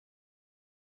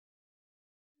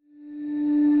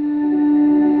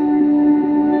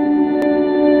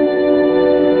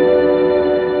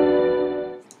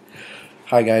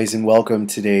Hi guys and welcome.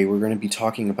 Today we're going to be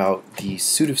talking about the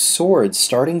Suit of Swords.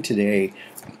 Starting today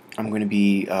I'm going to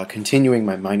be continuing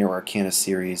my Minor Arcana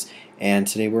series, and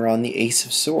today we're on the Ace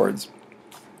of Swords.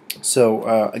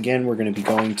 So again, we're going to be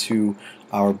going to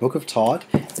our Book of Thoth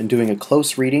and doing a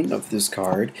close reading of this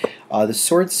card. The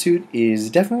Sword Suit is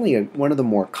definitely one of the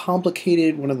more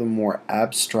complicated, one of the more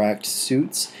abstract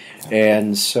suits,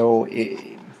 and so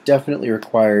it definitely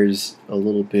requires a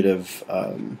little bit of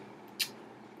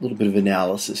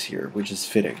analysis here, which is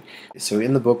fitting. So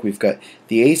in the book we've got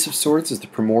the Ace of Swords is the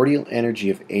primordial energy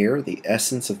of air, the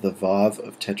essence of the Vav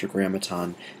of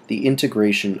Tetragrammaton, the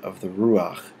integration of the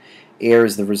Ruach. Air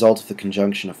is the result of the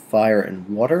conjunction of fire and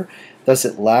water, thus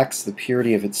it lacks the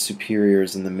purity of its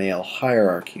superiors in the male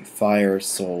hierarchy, fire,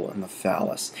 soul, and the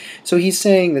phallus. So he's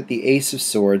saying that the Ace of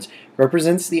Swords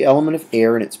represents the element of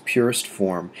air in its purest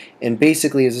form, and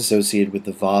basically is associated with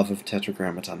the Vav of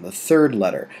Tetragrammaton, the third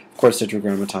letter. Of course,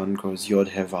 Tetragrammaton goes Yod,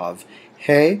 He, Vav,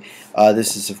 He.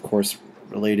 This is, of course,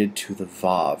 related to the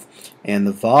Vav. And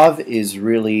the Vav is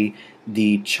really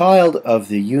the child of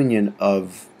the union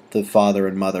of the father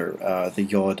and mother, the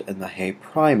Yod and the He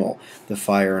primal, the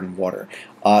fire and water.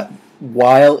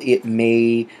 While it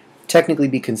may technically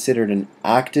be considered an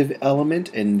active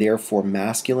element and therefore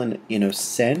masculine in a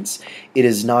sense, it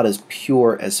is not as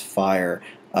pure as fire,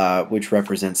 which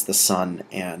represents the sun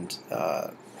and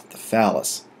the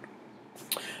phallus.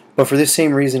 But for this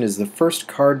same reason is the first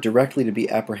card directly to be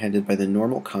apprehended by the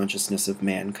normal consciousness of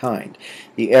mankind.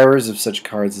 The errors of such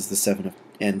cards as the 7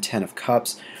 and 10 of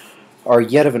Cups are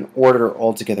yet of an order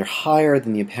altogether higher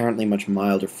than the apparently much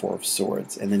milder Four of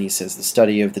Swords. And then he says the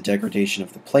study of the degradation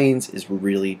of the planes is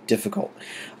really difficult.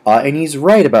 And he's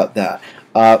right about that.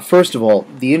 First of all,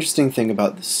 the interesting thing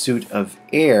about the Suit of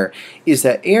Air is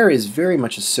that air is very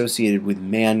much associated with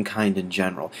mankind in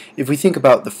general. If we think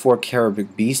about the 4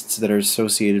 cherubic beasts that are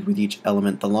associated with each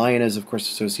element, the lion is of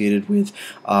course associated with,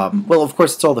 well, of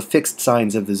course it's all the fixed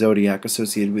signs of the zodiac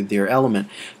associated with their element.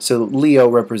 So Leo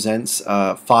represents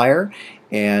fire,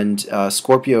 and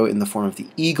Scorpio in the form of the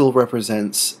eagle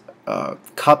represents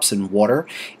cups and water,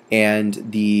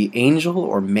 and the angel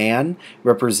or man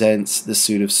represents the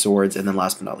Suit of Swords, and then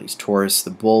last but not least Taurus,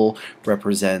 the bull,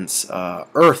 represents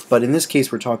earth, but in this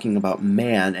case we're talking about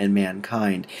man and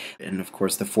mankind. And of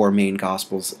course the 4 main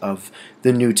Gospels of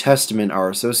the New Testament are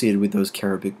associated with those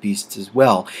cherubic beasts as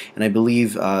well, and I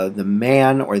believe the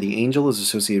man or the angel is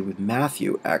associated with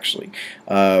Matthew, actually,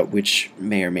 which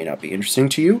may or may not be interesting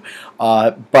to you,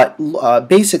 but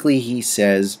basically he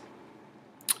says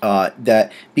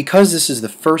that because this is the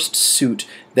first suit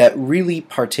that really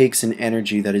partakes in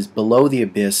energy that is below the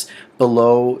abyss,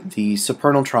 below the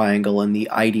supernal triangle and the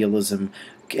idealism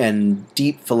and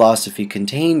deep philosophy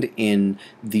contained in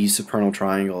the supernal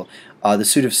triangle, the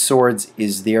Suit of Swords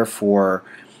is therefore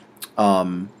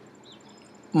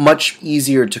much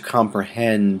easier to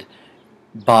comprehend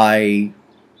by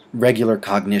regular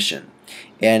cognition,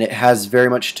 and it has very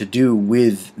much to do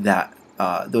with that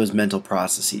those mental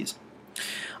processes.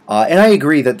 And I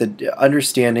agree that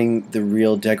understanding the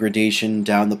real degradation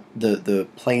down the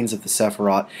planes of the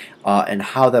Sephiroth and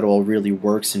how that all really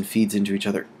works and feeds into each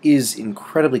other is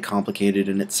incredibly complicated,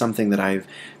 and it's something that I've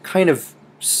kind of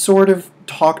sort of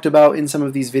talked about in some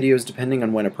of these videos depending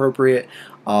on when appropriate,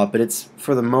 but it's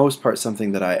for the most part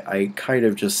something that I kind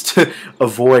of just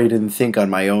avoid and think on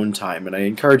my own time, and I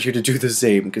encourage you to do the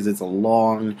same because it's a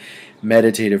long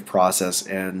meditative process,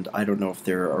 and I don't know if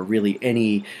there are really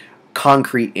any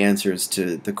concrete answers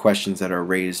to the questions that are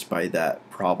raised by that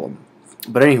problem.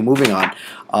 But anyway, moving on.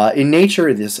 In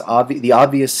nature, the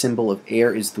obvious symbol of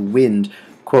air is the wind,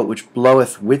 quote, which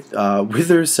bloweth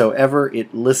whithersoever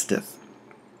it listeth,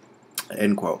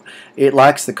 end quote. It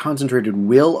lacks the concentrated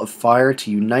will of fire to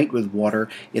unite with water.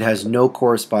 It has no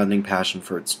corresponding passion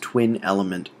for its twin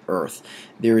element, earth.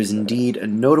 There is indeed a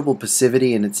notable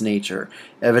passivity in its nature.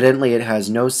 Evidently it has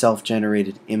no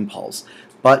self-generated impulse,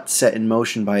 but set in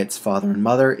motion by its father and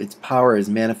mother, its power is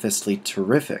manifestly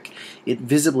terrific. It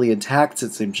visibly attacks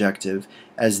its objective,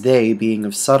 as they, being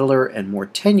of subtler and more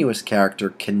tenuous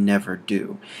character, can never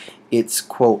do. Its,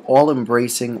 quote,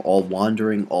 all-embracing,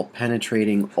 all-wandering,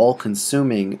 all-penetrating,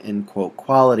 all-consuming, end quote,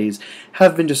 qualities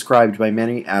have been described by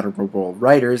many admirable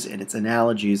writers, and its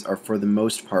analogies are for the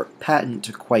most part patent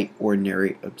to quite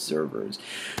ordinary observers.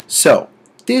 So,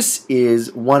 this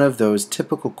is one of those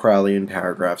typical Crowleyan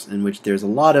paragraphs in which there's a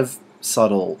lot of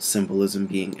subtle symbolism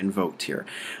being invoked here,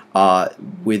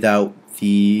 without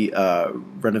the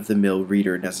run-of-the-mill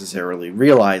reader necessarily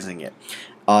realizing it.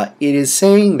 It is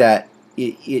saying that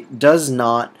it does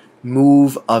not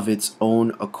move of its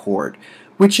own accord,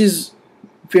 which is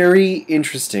very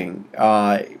interesting.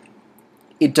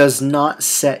 it does not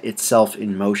set itself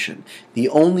in motion. The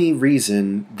only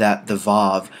reason that the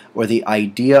Vav, or the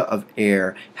idea of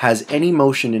air, has any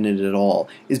motion in it at all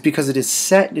is because it is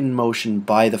set in motion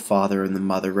by the father and the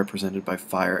mother, represented by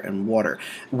fire and water.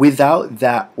 Without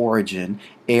that origin,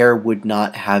 air would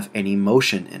not have any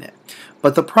motion in it.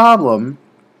 But the problem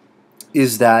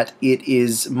is that it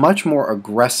is much more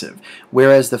aggressive,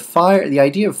 whereas the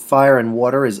idea of fire and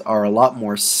water are a lot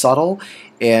more subtle,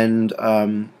 and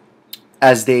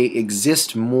as they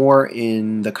exist more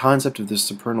in the concept of the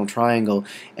supernal triangle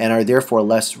and are therefore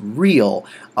less real,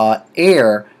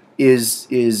 air is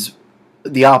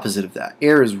the opposite of that.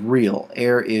 Air is real.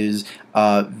 Air is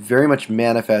very much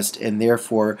manifest, and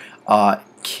therefore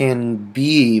can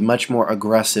be much more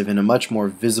aggressive in a much more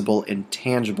visible and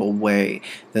tangible way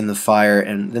than the fire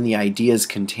and than the ideas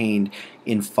contained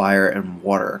in fire and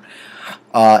water.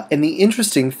 And the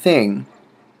interesting thing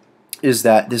is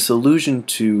that this allusion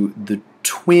to the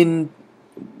twin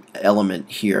element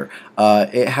here,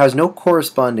 it has no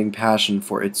corresponding passion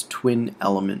for its twin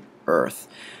element, earth.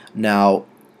 Now,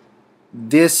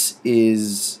 this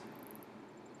is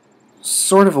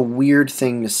sort of a weird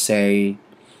thing to say,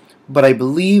 but I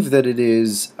believe that it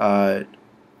is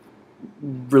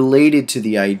related to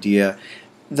the idea.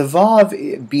 The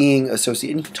Vav being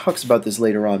associated, and he talks about this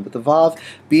later on, but the Vav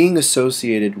being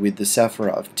associated with the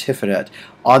Sephirah of Tiferet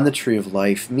on the Tree of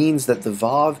Life means that the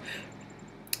Vav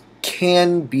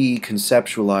can be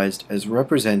conceptualized as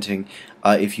representing,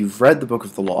 if you've read the Book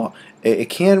of the Law, it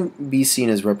can be seen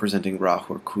as representing Ra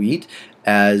Horkuit,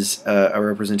 as a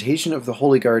representation of the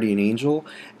Holy Guardian Angel,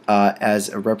 as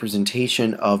a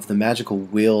representation of the magical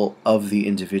will of the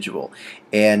individual.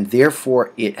 And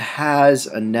therefore it has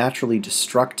a naturally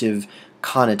destructive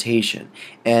connotation.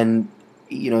 And,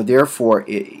 therefore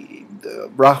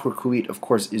Ra Horkuit, of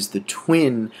course, is the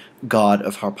twin god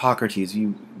of Harpocrates.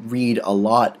 You read a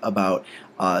lot about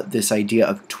this idea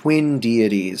of twin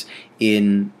deities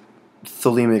in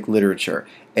Thelemic literature,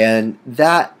 and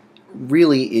that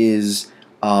really is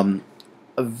a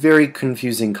very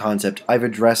confusing concept. I've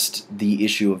addressed the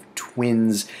issue of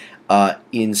twins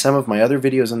in some of my other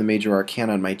videos on the Major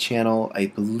Arcana on my channel. I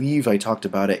believe I talked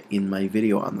about it in my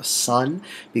video on the Sun,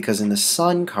 because in the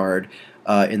Sun card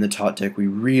in the Thoth deck, we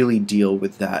really deal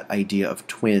with that idea of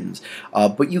twins.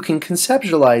 But you can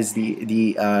conceptualize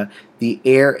the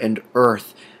air and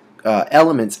earth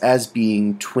elements as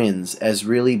being twins, as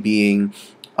really being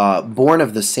born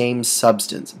of the same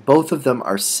substance. Both of them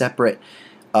are separate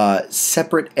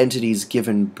entities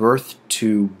given birth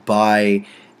to by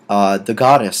the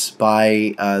goddess,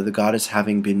 the goddess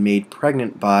having been made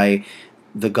pregnant by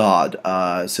the god.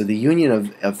 So the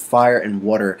union of fire and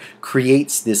water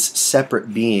creates this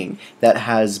separate being that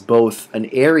has both an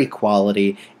airy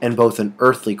quality and both an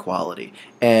earthly quality.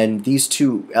 And these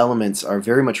two elements are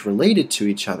very much related to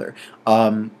each other.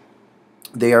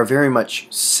 They are very much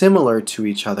similar to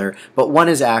each other, but one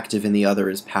is active and the other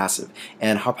is passive.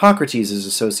 And Harpocrates is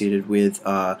associated with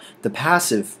the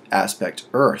passive aspect,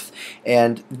 earth.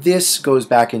 And this goes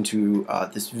back into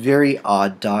this very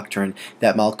odd doctrine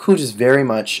that Malkut is very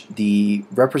much the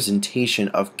representation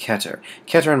of Keter.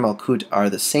 Keter and Malkut are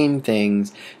the same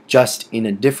things, just in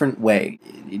a different way.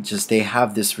 They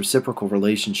have this reciprocal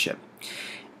relationship.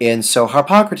 And so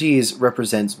Harpocrates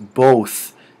represents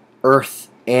both earth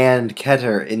and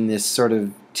Keter in this sort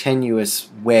of tenuous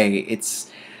way.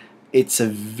 It's a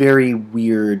very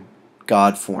weird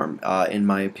god form, in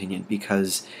my opinion,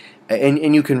 because,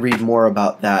 and you can read more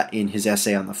about that in his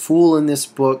essay on the Fool in this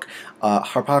book.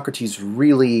 Harpocrates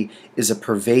really is a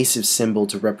pervasive symbol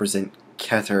to represent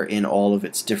Keter in all of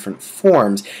its different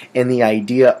forms, and the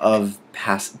idea of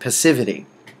passivity.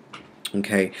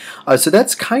 Okay, so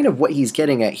that's kind of what he's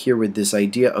getting at here with this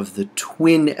idea of the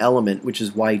twin element, which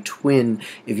is why twin,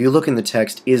 if you look in the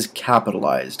text, is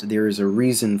capitalized. There is a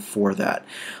reason for that.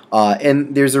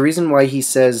 And there's a reason why he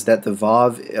says that the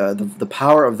Vav, the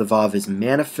power of the Vav is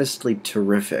manifestly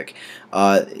terrific.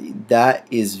 That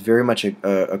is very much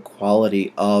a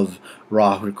quality of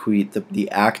Ra Horkuit, the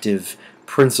active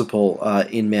principle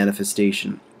in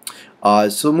manifestation.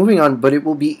 So moving on, but it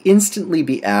will instantly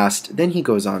be asked, then he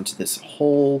goes on to this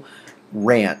whole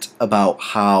rant about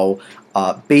how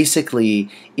basically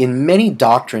in many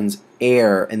doctrines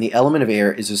air and the element of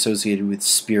air is associated with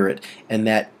spirit, and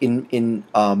that in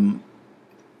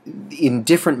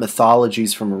different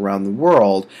mythologies from around the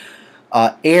world,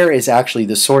 air is actually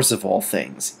the source of all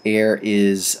things. Air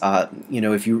is,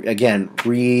 if you again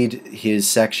read his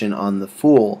section on the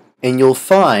Fool, and you'll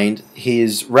find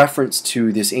his reference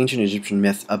to this ancient Egyptian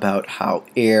myth about how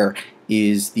air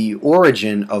is the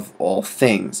origin of all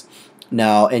things.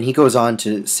 Now, and he goes on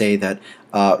to say that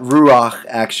Ruach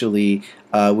actually,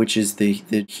 which is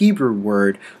the Hebrew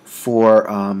word for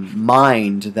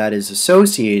mind that is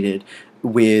associated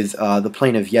with the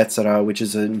plane of Yetzirah, which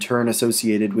is in turn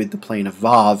associated with the plane of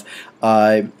Vav,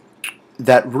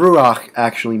 that Ruach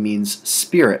actually means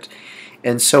spirit.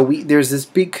 And so there's this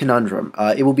big conundrum.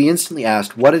 It will be instantly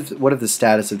asked, what is the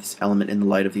status of this element in the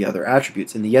light of the other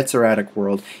attributes? In the Yetziratic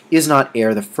world, is not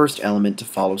air the first element to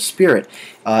follow spirit?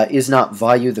 Is not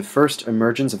Vayu the first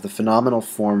emergence of the phenomenal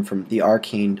form from the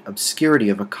arcane obscurity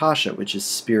of Akasha, which is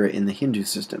spirit in the Hindu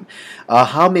system?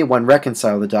 How may one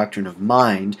reconcile the doctrine of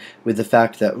mind with the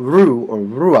fact that Ru, or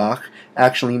Ruach,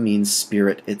 actually means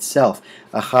spirit itself?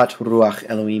 Achat Ruach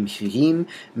Elohim Hirim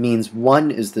means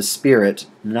one is the spirit,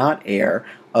 not air,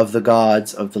 of the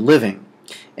gods of the living.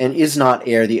 And is not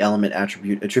air the element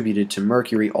attribute attributed to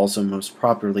Mercury, also most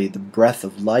properly the breath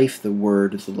of life, the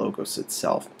word, the logos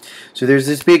itself? So there's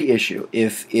this big issue.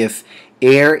 If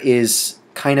air is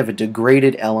kind of a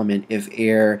degraded element, if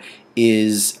air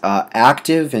is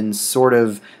active and sort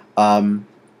of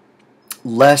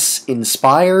less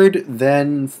inspired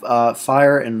than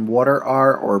fire and water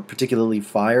are, or particularly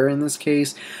fire in this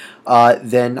case,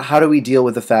 then how do we deal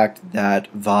with the fact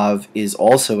that Vav is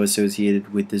also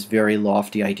associated with this very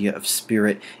lofty idea of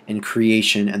spirit and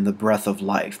creation and the breath of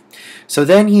life? So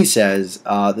then he says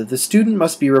that the student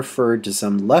must be referred to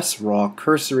some less raw,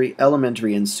 cursory,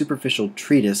 elementary, and superficial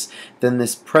treatise than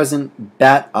this present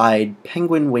bat-eyed,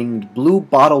 penguin-winged,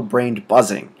 blue-bottle-brained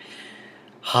buzzing.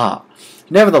 Ha!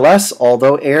 Nevertheless,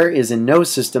 although air is in no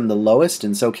system the lowest,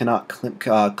 and so cannot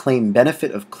claim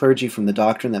benefit of clergy from the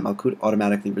doctrine that Malkut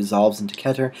automatically resolves into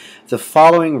Keter, the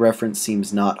following reference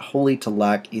seems not wholly to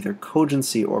lack either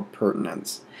cogency or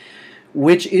pertinence.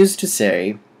 Which is to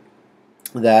say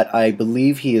that I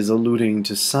believe he is alluding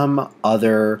to some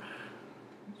other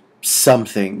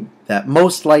something that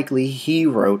most likely he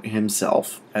wrote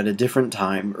himself at a different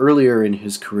time, earlier in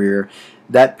his career,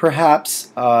 that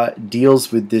perhaps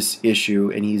deals with this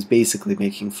issue, and he's basically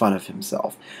making fun of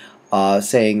himself,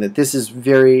 saying that this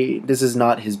is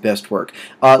not his best work.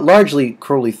 Largely,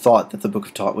 Crowley thought that the Book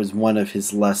of Thoth was one of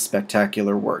his less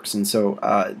spectacular works, and so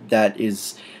that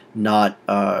is not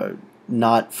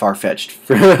far-fetched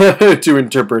to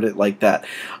interpret it like that.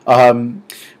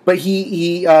 But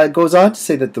he goes on to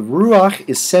say that the Ruach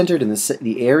is centered in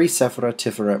the airy Sephirah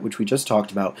Tiferet, which we just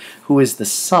talked about, who is the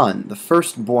Son, the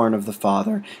firstborn of the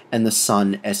Father, and the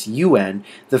Son, S-U-N,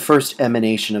 the first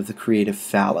emanation of the creative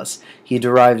phallus. He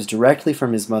derives directly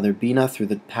from his mother Bina through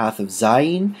the path of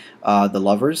Zayin, the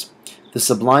lovers, the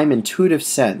sublime intuitive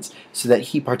sense, so that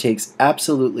he partakes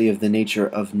absolutely of the nature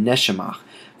of Neshama.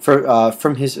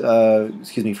 From his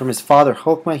father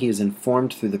Chokmah, he is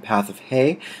informed through the path of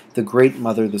He, the great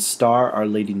mother, the star, Our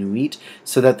Lady Nuit,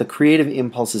 so that the creative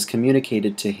impulse is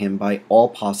communicated to him by all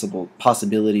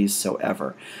possibilities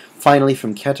soever. Finally,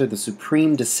 from Keter, the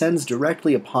Supreme descends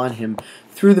directly upon him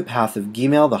through the path of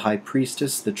Gimel, the High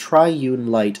Priestess, the triune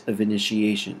light of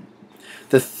initiation.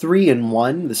 The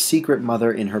three-in-one, the secret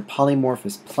mother in her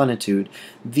polymorphous plenitude,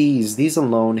 these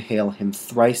alone hail him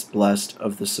thrice blessed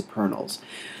of the supernals.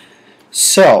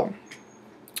 So,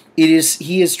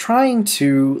 he is trying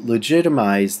to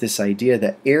legitimize this idea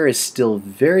that air is still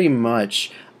very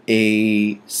much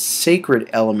a sacred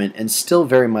element and still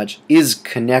very much is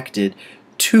connected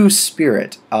to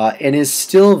spirit, and is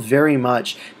still very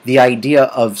much the idea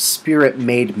of spirit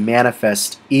made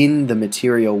manifest in the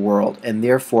material world, and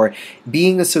therefore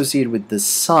being associated with the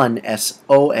Son,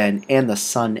 S-O-N, and the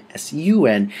Son,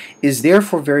 S-U-N, is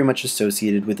therefore very much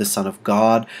associated with the Son of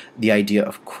God, the idea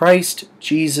of Christ,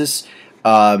 Jesus,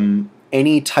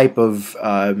 any type of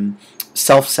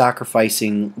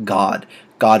self-sacrificing God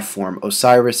form.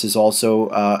 Osiris is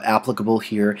also applicable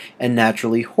here, and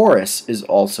naturally Horus is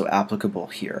also applicable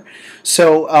here.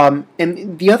 So,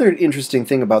 and the other interesting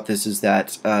thing about this is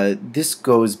that this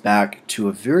goes back to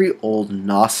a very old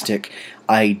Gnostic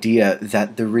idea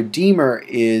that the Redeemer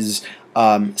is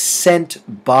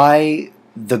sent by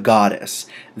the goddess,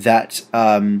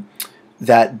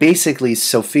 that basically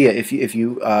Sophia, if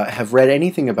you have read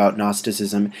anything about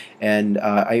Gnosticism, and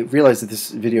I realize that this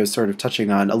video is sort of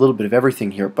touching on a little bit of everything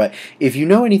here, but if you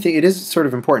know anything, it is sort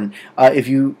of important. If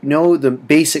you know the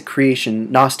basic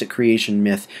Gnostic creation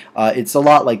myth, it's a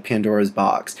lot like Pandora's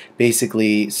box.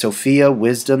 Basically, Sophia,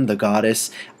 wisdom, the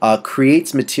goddess,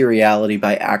 creates materiality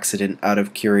by accident out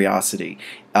of curiosity,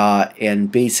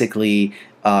 and basically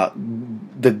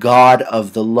the god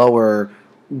of the lower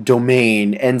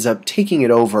domain ends up taking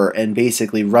it over and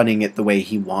basically running it the way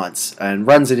he wants, and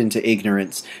runs it into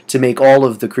ignorance to make all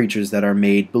of the creatures that are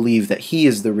made believe that he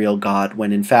is the real God,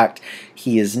 when in fact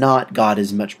he is not. God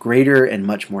is much greater and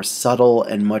much more subtle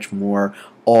and much more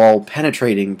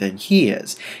all-penetrating than he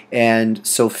is. And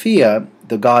Sophia,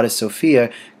 the goddess Sophia,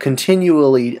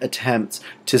 continually attempts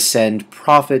to send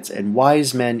prophets and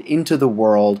wise men into the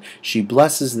world. She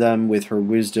blesses them with her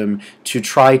wisdom to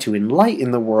try to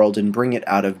enlighten the world and bring it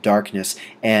out of darkness,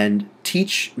 and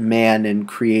teach man and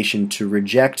creation to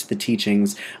reject the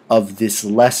teachings of this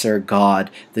lesser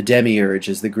god, the demiurge,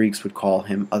 as the Greeks would call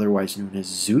him, otherwise known as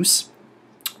Zeus,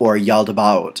 or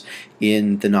Yaldabaoth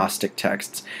in the Gnostic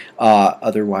texts,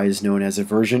 otherwise known as a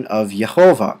version of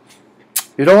Jehovah.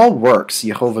 It all works,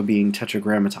 Jehovah being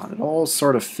Tetragrammaton. It all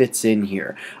sort of fits in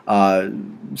here,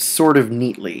 sort of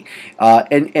neatly.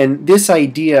 And this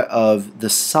idea of the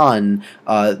son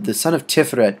of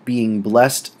Tiferet, being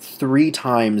blessed 3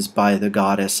 times by the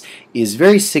goddess is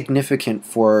very significant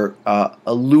for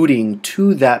alluding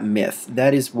to that myth.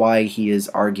 That is why he is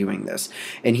arguing this.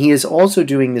 And he is also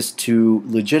doing this to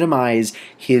legitimize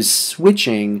his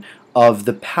switching of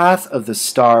the path of the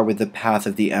star with the path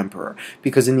of the emperor.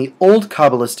 Because in the old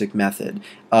Kabbalistic method,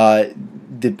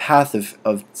 the path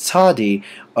of Tzadi,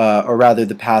 or rather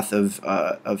the path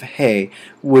of He,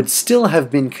 would still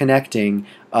have been connecting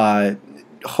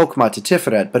Chokmah to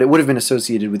Tiferet, but it would have been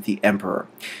associated with the emperor,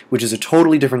 which is a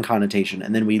totally different connotation.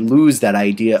 And then we lose that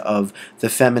idea of the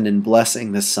feminine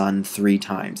blessing the son 3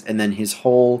 times. And then his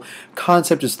whole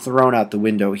concept is thrown out the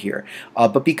window here.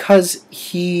 But because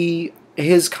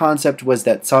his concept was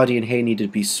that Tzadi and He needed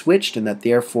to be switched, and that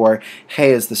therefore He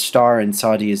is the star and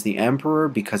Tzadi is the emperor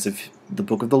because of the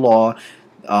Book of the Law.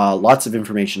 Lots of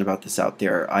information about this out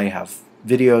there. I have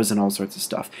videos and all sorts of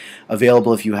stuff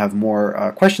available if you have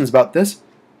more questions about this.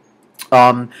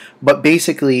 But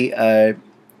basically,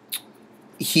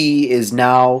 he is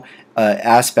now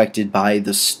aspected by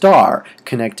the star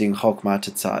connecting Chokmah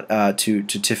to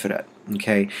Tiferet.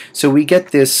 Okay, so we get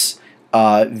this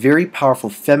very powerful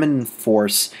feminine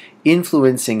force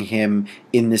influencing him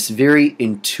in this very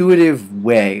intuitive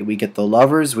way. We get the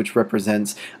lovers, which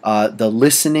represents the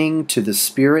listening to the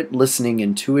spirit, listening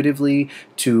intuitively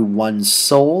to one's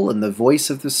soul and the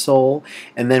voice of the soul.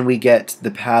 And then we get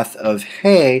the path of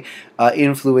He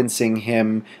influencing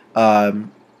him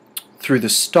through the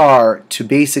star to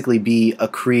basically be a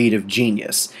creative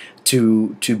genius,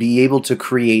 to be able to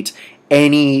create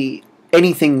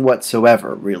anything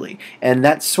whatsoever, really. And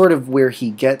that's sort of where he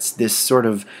gets this sort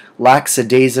of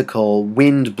lackadaisical,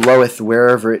 wind bloweth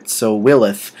wherever it so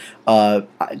willeth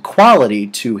quality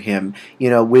to him,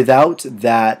 without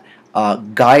that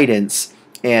guidance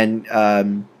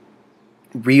and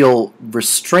real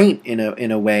restraint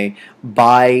in a way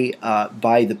by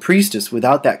the priestess.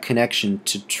 Without that connection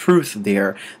to truth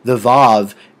there, the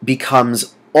Vav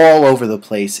becomes all over the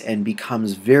place and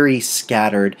becomes very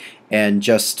scattered and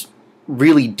just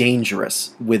really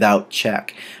dangerous without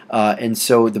check. And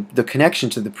so the connection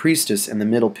to the priestess and the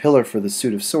middle pillar for the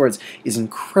Suit of Swords is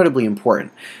incredibly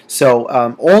important. So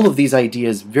all of these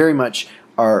ideas very much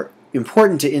are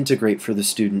important to integrate for the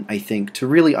student, I think, to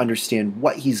really understand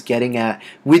what he's getting at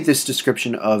with this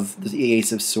description of the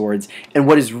Ace of Swords and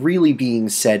what is really being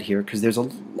said here, because there's a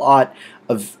lot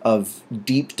of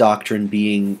deep doctrine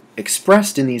being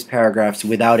expressed in these paragraphs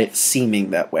without it seeming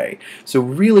that way. So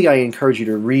really I encourage you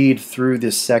to read through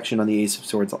this section on the Ace of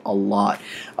Swords a lot.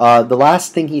 The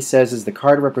last thing he says is the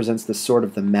card represents the sword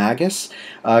of the Magus,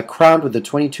 crowned with the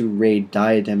 22-rayed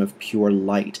diadem of pure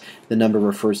light. The number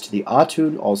refers to the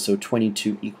Atun, also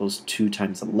 22 equals 2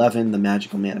 times 11, the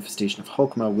magical manifestation of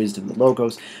Chokmah, wisdom, the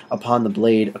Logos. Upon the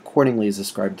blade accordingly is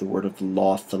ascribed the word of the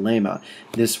law, Thelema.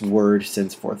 This word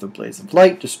sends forth a blaze of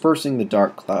light, dispersing the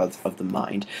dark clouds of the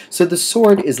mind. So the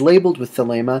sword is labeled with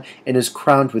Thelema and is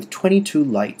crowned with 22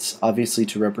 lights, obviously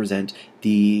to represent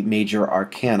the major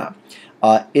arcana.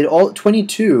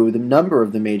 22, the number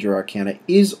of the major arcana,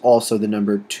 is also the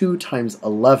number 2 times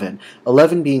 11.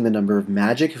 11 being the number of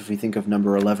magic. If we think of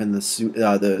number 11,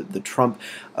 the trump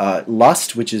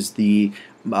lust, which is the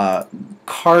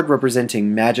card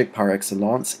representing magic par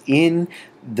excellence in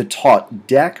the Thoth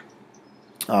deck.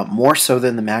 More so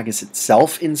than the Magus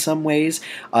itself in some ways.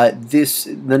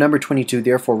 The number 22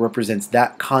 therefore represents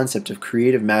that concept of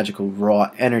creative, magical,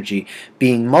 raw energy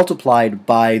being multiplied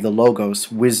by the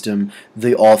Logos, wisdom,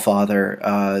 the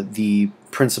All-Father, the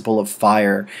principle of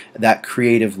fire, that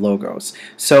creative Logos.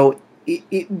 So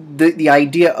the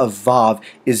idea of Vav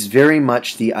is very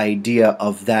much the idea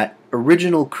of that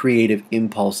original creative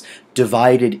impulse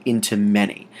divided into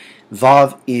many.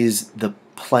 Vav is the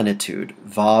plenitude.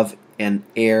 Vav and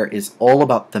air is all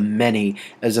about the many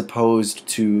as opposed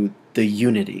to the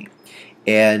unity.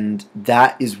 And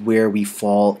that is where we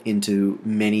fall into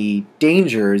many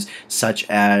dangers, such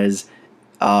as,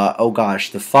 oh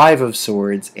gosh, the Five of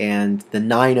Swords and the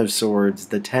Nine of Swords,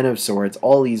 the Ten of Swords,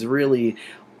 all these really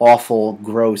awful,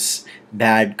 gross,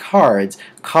 bad cards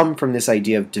come from this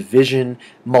idea of division,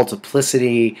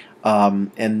 multiplicity,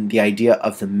 and the idea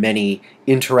of the many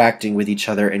interacting with each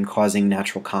other and causing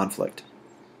natural conflict.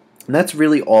 And that's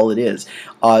really all it is.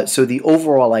 So the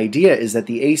overall idea is that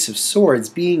the Ace of Swords,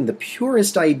 being the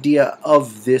purest idea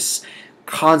of this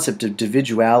concept of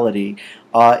individuality,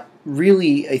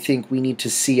 really, I think we need to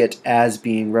see it as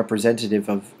being representative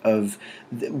of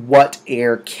what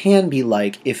air can be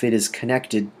like if it is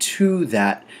connected to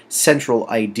that central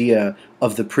idea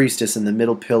of the priestess and the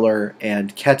middle pillar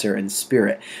and Keter and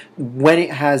spirit. When it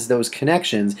has those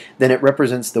connections, then it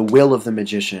represents the will of the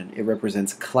magician. It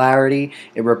represents clarity.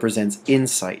 It represents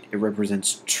insight. It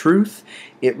represents truth.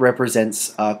 It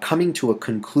represents coming to a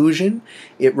conclusion.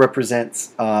 It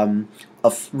represents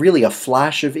really a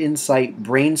flash of insight,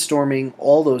 brainstorming,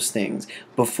 all those things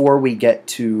before we get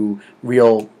to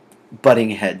real butting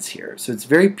heads here. So it's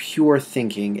very pure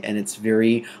thinking, and it's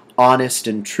very honest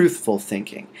and truthful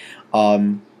thinking.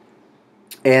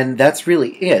 And that's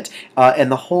really it.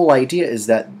 And the whole idea is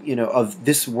that, of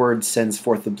this word sends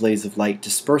forth the blaze of light,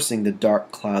 dispersing the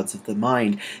dark clouds of the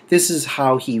mind. This is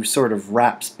how he sort of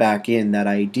wraps back in that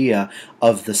idea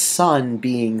of the sun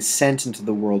being sent into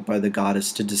the world by the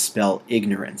goddess to dispel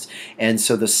ignorance. And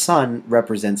so the sun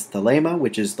represents Thelema,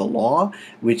 which is the law,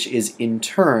 which is in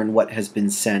turn what has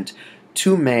been sent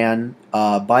to man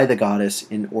by the goddess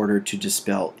in order to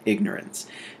dispel ignorance.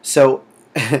 So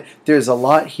there's a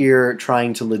lot here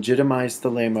trying to legitimize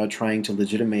Thelema, trying to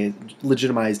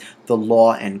legitimize the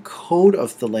law and code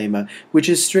of Thelema, which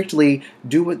is strictly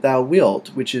do what thou wilt,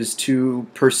 which is to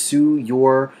pursue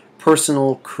your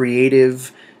personal,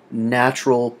 creative,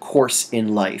 natural course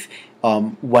in life.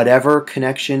 Whatever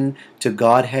connection to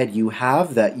Godhead you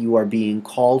have that you are being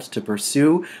called to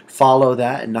pursue, follow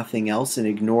that and nothing else, and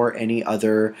ignore any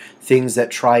other things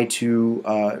that try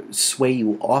to sway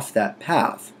you off that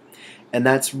path. And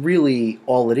that's really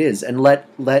all it is. And let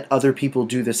other people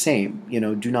do the same.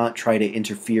 Do not try to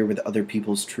interfere with other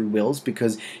people's true wills,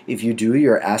 because if you do,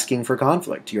 you're asking for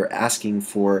conflict. You're asking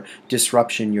for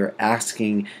disruption. You're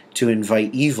asking to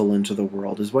invite evil into the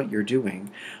world is what you're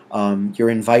doing. You're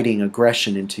inviting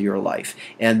aggression into your life.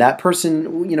 And that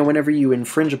person, whenever you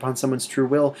infringe upon someone's true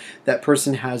will, that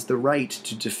person has the right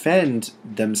to defend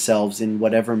themselves in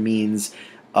whatever means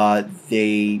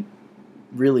they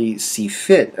really see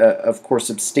fit, of course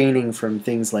abstaining from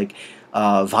things like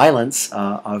violence,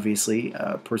 obviously.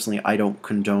 Personally, I don't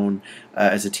condone,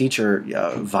 as a teacher,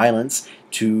 violence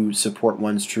to support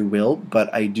one's true will,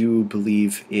 but I do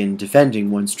believe in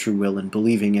defending one's true will and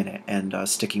believing in it and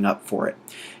sticking up for it.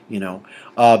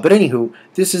 But anywho,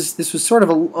 this was sort of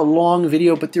a long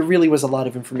video, but there really was a lot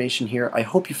of information here. I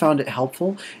hope you found it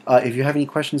helpful. If you have any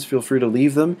questions, feel free to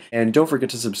leave them, and don't forget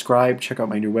to subscribe, check out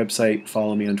my new website,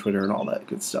 follow me on Twitter, and all that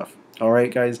good stuff.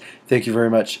 Alright guys, thank you very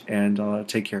much, and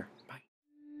take care.